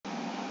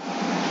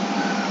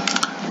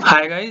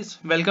Hi guys,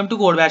 welcome to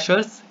Code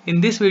Bashers. In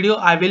this video,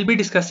 I will be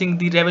discussing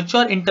the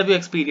revature interview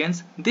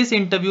experience. This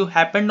interview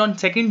happened on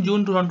 2nd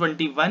June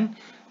 2021.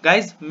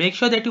 Guys, make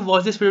sure that you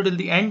watch this video till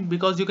the end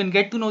because you can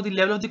get to know the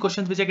level of the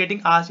questions which are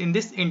getting asked in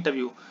this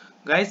interview.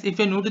 Guys, if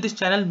you're new to this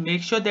channel,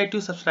 make sure that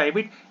you subscribe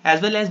it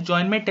as well as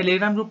join my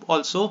Telegram group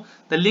also.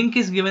 The link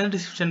is given in the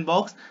description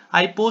box.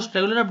 I post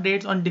regular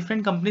updates on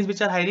different companies which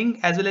are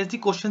hiring as well as the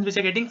questions which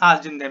are getting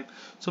asked in them.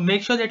 So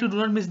make sure that you do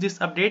not miss this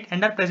update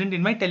and are present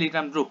in my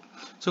Telegram group.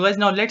 So guys,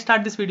 now let's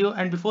start this video,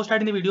 and before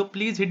starting the video,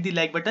 please hit the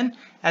like button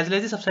as well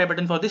as the subscribe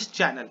button for this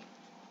channel.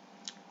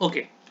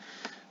 Okay.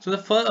 So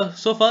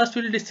first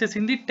we'll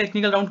discussing the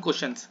technical round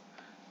questions.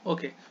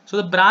 Okay, so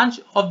the branch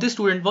of this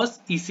student was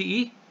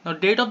ECE. Now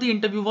date of the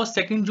interview was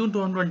 2nd June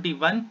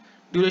 2021.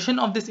 Duration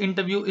of this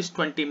interview is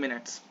 20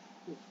 minutes.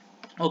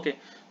 Okay,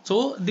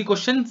 so the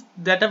questions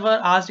that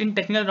were asked in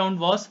technical round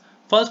was,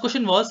 first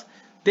question was,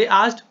 they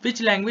asked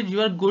which language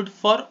you are good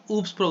for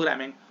OOPS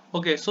programming.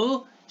 Okay,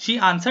 so she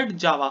answered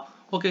Java.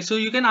 Okay, so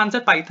you can answer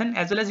Python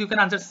as well as you can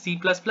answer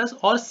C++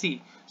 or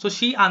C. So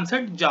she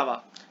answered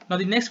Java. Now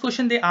the next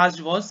question they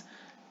asked was,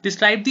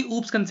 describe the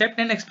OOPS concept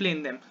and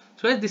explain them.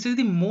 So as this is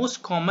the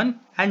most common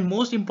and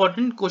most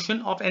important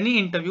question of any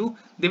interview,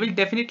 they will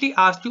definitely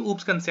ask you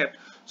OOPS concept.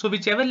 So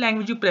whichever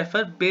language you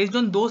prefer, based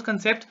on those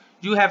concepts,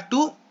 you have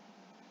to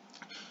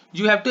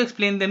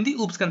explain them the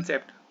OOPS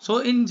concept. So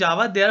in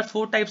Java, there are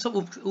four types of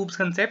OOPS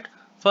concept.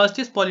 First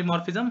is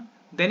polymorphism,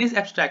 then is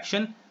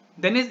abstraction,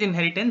 then is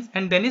inheritance,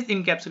 and then is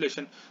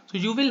encapsulation. So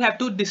you will have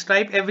to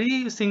describe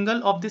every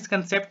single of this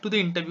concept to the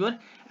interviewer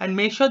and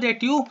make sure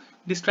that you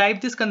describe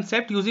this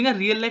concept using a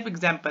real life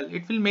example.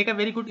 It will make a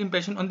very good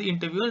impression on the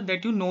interviewer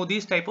that you know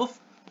these type of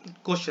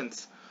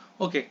questions.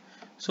 Okay,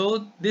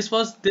 so this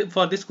was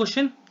for this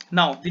question.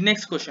 Now the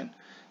next question.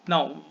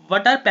 Now,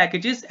 what are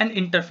packages and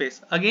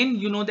interface? Again,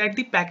 you know that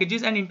the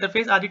packages and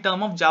interface are the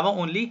term of Java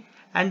only,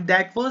 and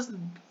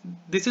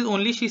this is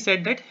only she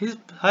said that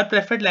her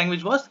preferred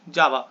language was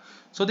Java.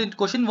 So the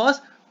question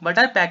was, what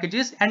are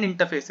packages and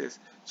interfaces?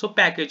 So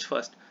package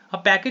first. A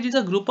package is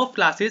a group of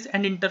classes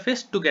and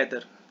interface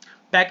together.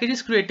 Package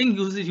is creating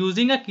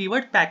using a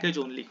keyword package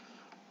only.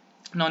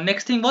 Now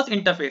next thing was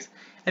interface.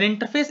 An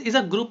interface is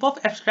a group of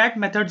abstract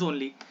methods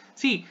only.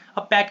 See,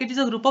 a package is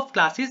a group of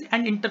classes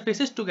and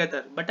interfaces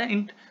together, but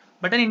an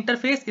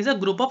interface is a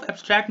group of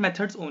abstract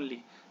methods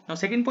only. Now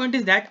second point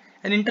is that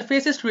an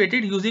interface is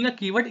created using a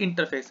keyword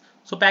interface.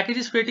 So package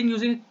is creating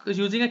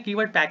using a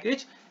keyword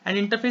package, and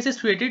interface is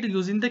created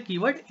using the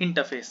keyword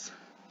interface.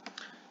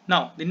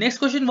 Now the next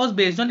question was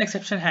based on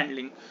exception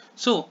handling.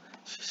 So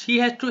she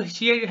had to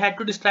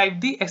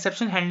describe the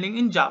exception handling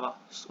in Java.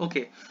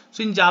 Okay,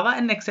 so in Java,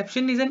 an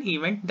exception is an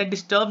event that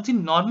disturbs the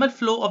normal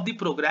flow of the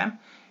program.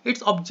 It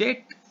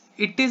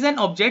is an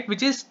object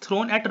which is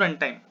thrown at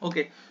runtime.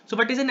 Okay, so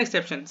what is an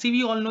exception? See,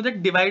 we all know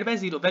that divide by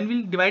 0. When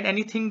we divide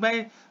anything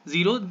by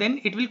 0,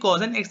 then it will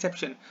cause an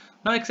exception.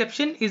 Now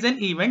exception is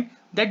an event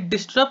that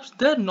disrupts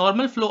the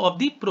normal flow of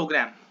the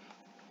program.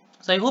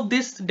 So I hope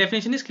this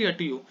definition is clear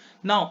to you.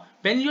 Now,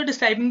 when you are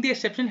describing the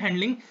exception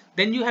handling,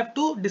 then you have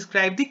to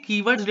describe the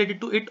keywords related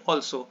to it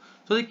also.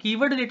 So the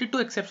keyword related to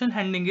exception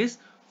handling is,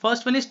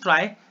 first one is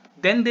try,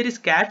 then there is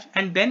catch,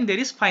 and then there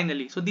is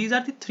finally. So these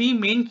are the three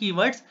main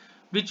keywords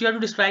which you have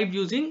to describe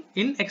using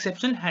in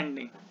exception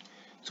handling.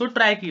 So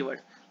try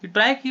keyword. The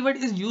try keyword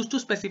is used to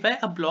specify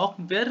a block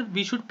where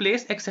we should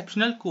place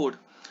exceptional code.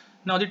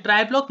 Now the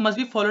try block must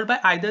be followed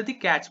by either the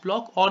catch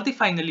block or the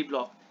finally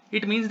block.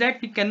 It means that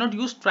we cannot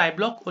use try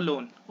block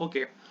alone.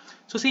 Okay,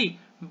 so see,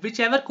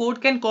 whichever code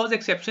can cause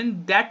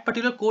exception, that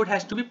particular code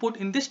has to be put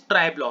in this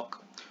try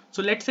block.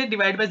 So let's say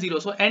divide by 0.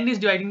 So n is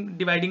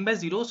dividing by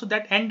 0. So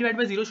that n divided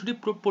by 0 should be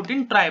put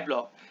in try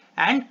block.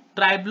 And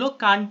try block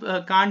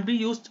can't be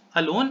used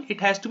alone.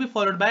 It has to be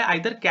followed by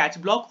either catch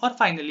block or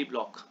finally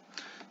block.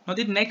 Now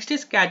the next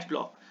is catch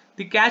block.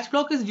 The catch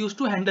block is used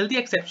to handle the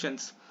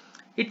exceptions.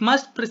 It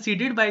must be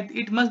preceded by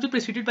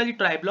the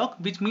try block,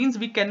 which means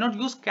we cannot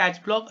use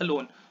catch block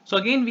alone. So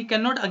again we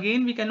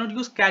cannot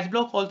use catch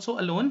block also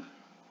alone.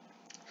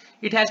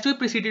 It has to be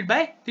preceded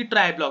by the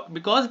try block,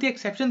 because the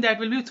exception that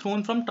will be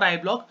thrown from try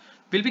block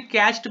will be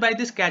catched by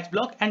this catch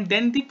block, and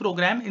then the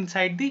program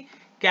inside the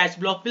catch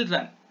block will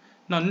run.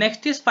 Now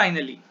next is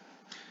finally.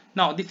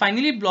 Now the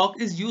finally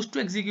block is used to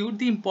execute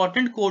the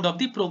important code of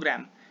the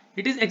program.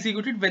 It is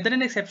executed whether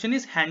an exception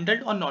is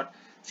handled or not.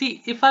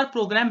 See, if our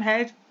program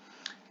has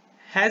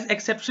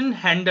exception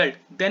handled,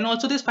 then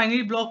also this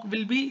finally block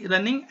will be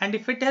running, and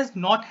if it has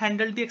not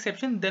handled the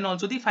exception, then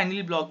also the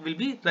finally block will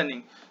be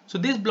running. So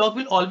this block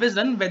will always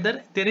run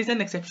whether there is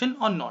an exception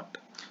or not.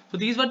 So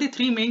these were the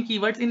three main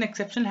keywords in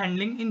exception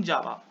handling in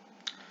Java.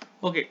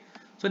 Okay,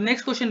 so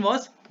next question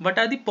was, what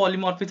are the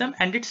polymorphism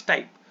and its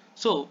type?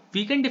 So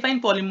we can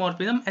define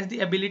polymorphism as the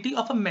ability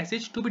of a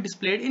message to be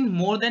displayed in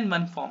more than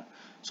one form.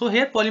 So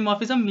here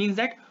polymorphism means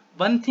that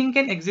one thing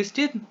can exist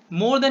in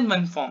more than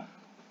one form.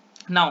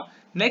 Now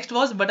next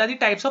was, what are the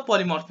types of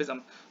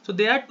polymorphism? So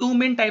there are two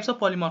main types of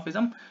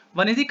polymorphism.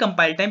 One is the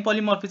compile time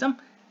polymorphism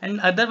and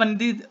other one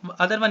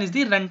is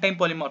the runtime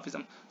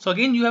polymorphism. So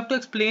again, you have to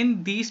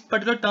explain these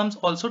particular terms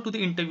also to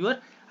the interviewer.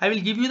 I will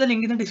give you the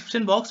link in the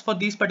description box for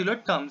these particular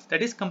terms,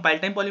 that is compile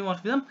time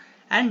polymorphism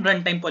and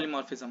runtime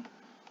polymorphism.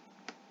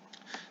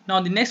 Now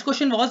the next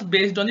question was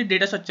based on the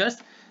data structures.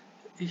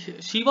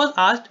 She was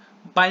asked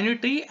binary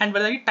tree and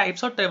what are the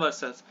types of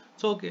traversals.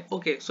 So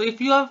okay, so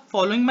if you are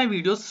following my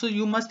videos, so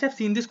you must have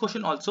seen this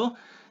question also.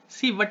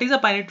 See, what is a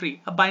binary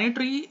tree? A binary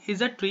tree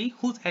is a tree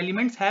whose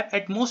elements have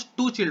at most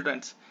two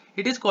children.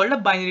 It is called a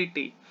binary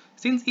tree.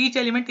 Since each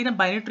element in a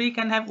binary tree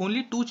can have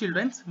only two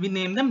children, we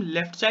name them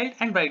left child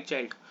and right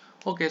child.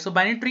 Okay, so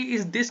binary tree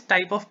is this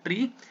type of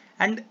tree,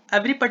 and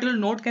every particular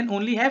node can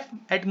only have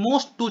at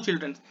most two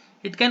children.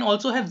 It can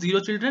also have zero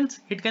children,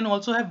 it can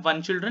also have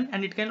one children,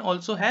 and it can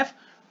also have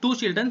two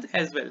children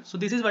as well. So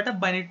this is what a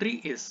binary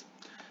tree is.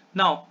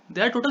 Now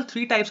there are total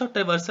three types of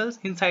traversals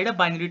inside a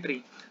binary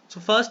tree. So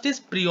first is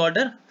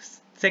pre-order,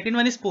 second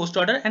one is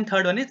post-order, and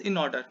third one is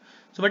in-order.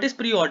 So what is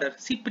pre-order?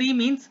 See, pre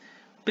means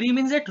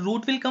that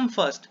root will come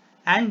first,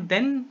 and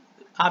then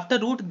after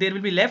root there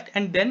will be left,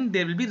 and then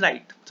there will be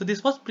right. So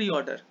this was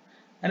pre-order.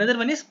 Another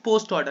one is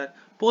post-order.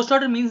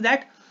 Post-order means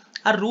that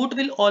a root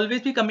will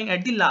always be coming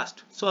at the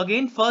last. So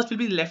again, first will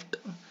be left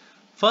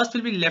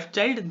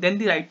child, then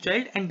the right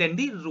child, and then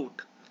the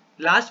root.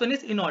 Last one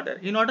is in order.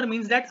 In order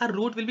means that a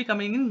root will be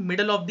coming in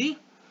middle of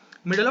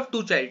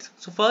two childs.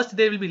 So first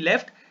there will be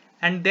left,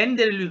 and then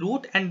there will be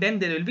root, and then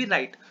there will be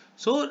right.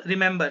 So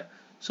remember,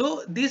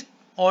 so these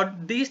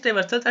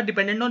traversals are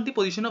dependent on the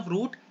position of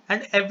root,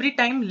 and every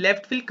time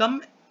left will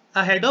come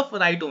ahead of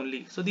right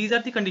only. So these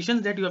are the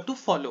conditions that you have to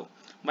follow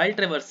while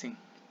traversing.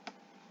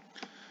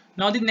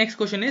 Now the next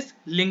question is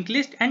linked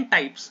list and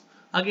types.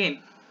 Again,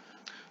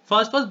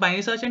 first was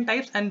binary search and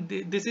types, and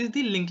this is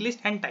the linked list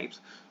and types.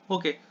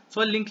 Okay,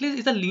 so a linked list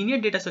is a linear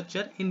data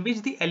structure in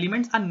which the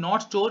elements are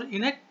not stored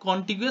in a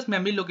contiguous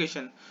memory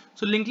location.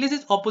 So linked list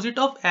is opposite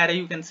of array,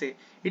 you can say.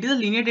 It is a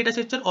linear data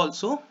structure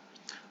also,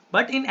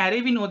 but in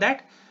array we know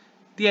that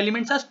the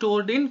elements are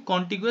stored in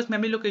contiguous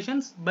memory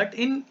locations, but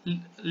in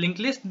linked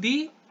list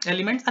the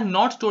elements are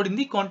not stored in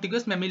the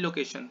contiguous memory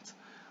locations.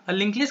 A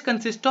linked list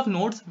consists of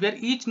nodes where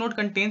each node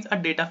contains a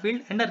data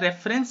field and a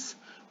reference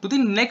to the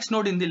next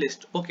node in the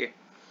list. Okay,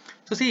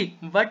 so see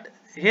what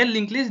here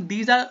linked list,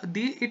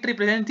 it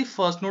represents the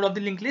first node of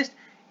the linked list.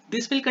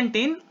 This will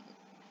contain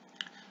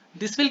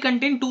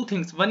two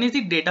things. One is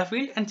the data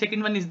field, and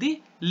second one is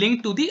the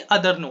link to the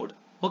other node.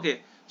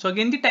 Okay, so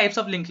again the types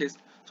of linked list.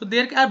 So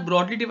there are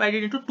broadly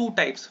divided into two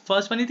types.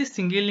 First one is the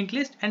single linked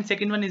list, and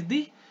second one is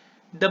the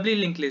doubly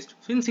linked list.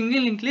 So in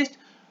single linked list,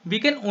 we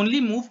can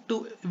only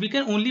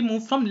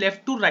move from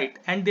left to right,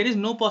 and there is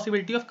no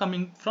possibility of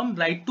coming from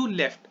right to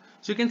left.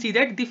 So you can see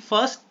that the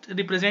first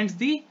represents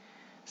the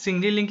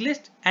single linked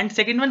list, and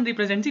second one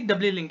represents the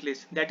doubly linked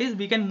list. That is,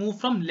 we can move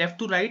from left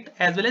to right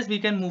as well as we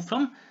can move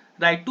from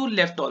right to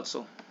left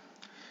also.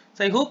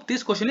 So I hope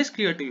this question is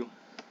clear to you.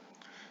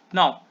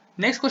 Now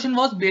next question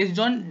was based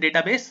on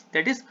database,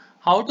 that is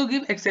how to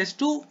give access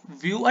to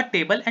view a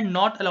table and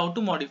not allowed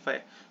to modify.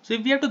 So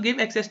if we have to give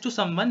access to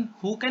someone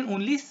who can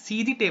only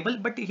see the table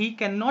but he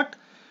cannot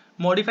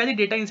modify the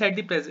data inside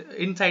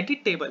the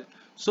table,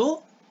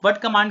 so what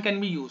command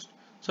can be used?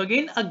 So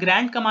again, a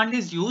grant command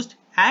is used,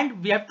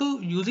 and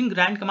using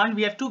grant command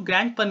we have to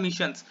grant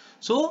permissions.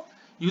 So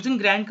using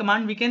grant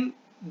command we can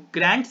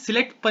grant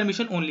select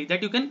permission only,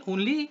 that you can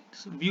only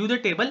view the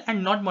table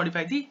and not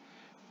modify the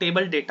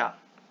table data.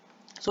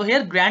 So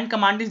here grant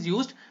command is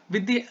used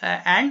with the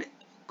and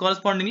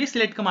correspondingly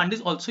select command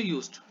is also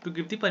used to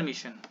give the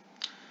permission.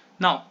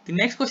 Now the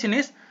next question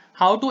is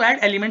how to add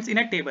elements in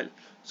a table.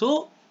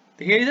 So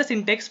here is a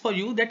syntax for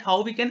you that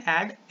how we can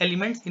add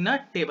elements in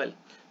a table.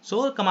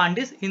 So command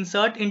is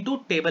insert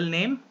into table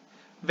name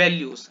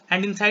values,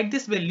 and inside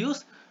this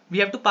values we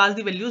have to pass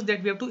the values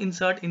that we have to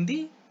insert in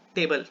the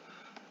table.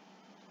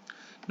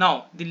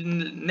 Now the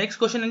next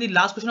question and the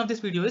last question of this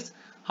video is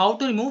how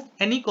to remove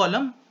any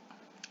column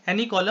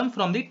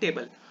from the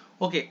table.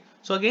 Okay,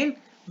 so again,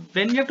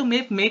 when we have to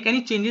make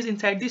any changes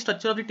inside the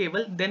structure of the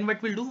table, then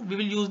what we'll do, we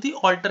will use the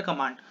alter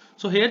command.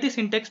 So here the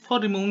syntax for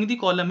removing the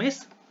column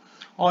is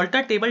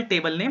alter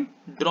table name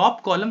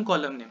drop column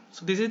name.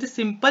 So this is the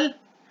simple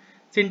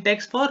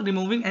syntax for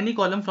removing any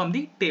column from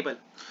the table.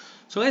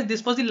 So guys,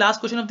 this was the last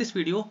question of this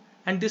video,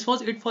 and this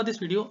was it for this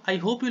video. I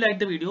hope you liked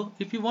the video.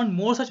 If you want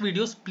more such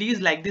videos,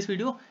 please like this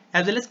video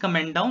as well as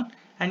comment down.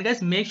 And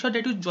guys, make sure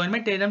that you join my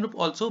Telegram group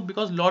also,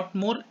 because lot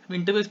more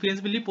interview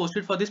experience will be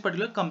posted for this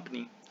particular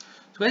company.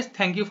 So guys,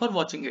 thank you for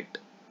watching it.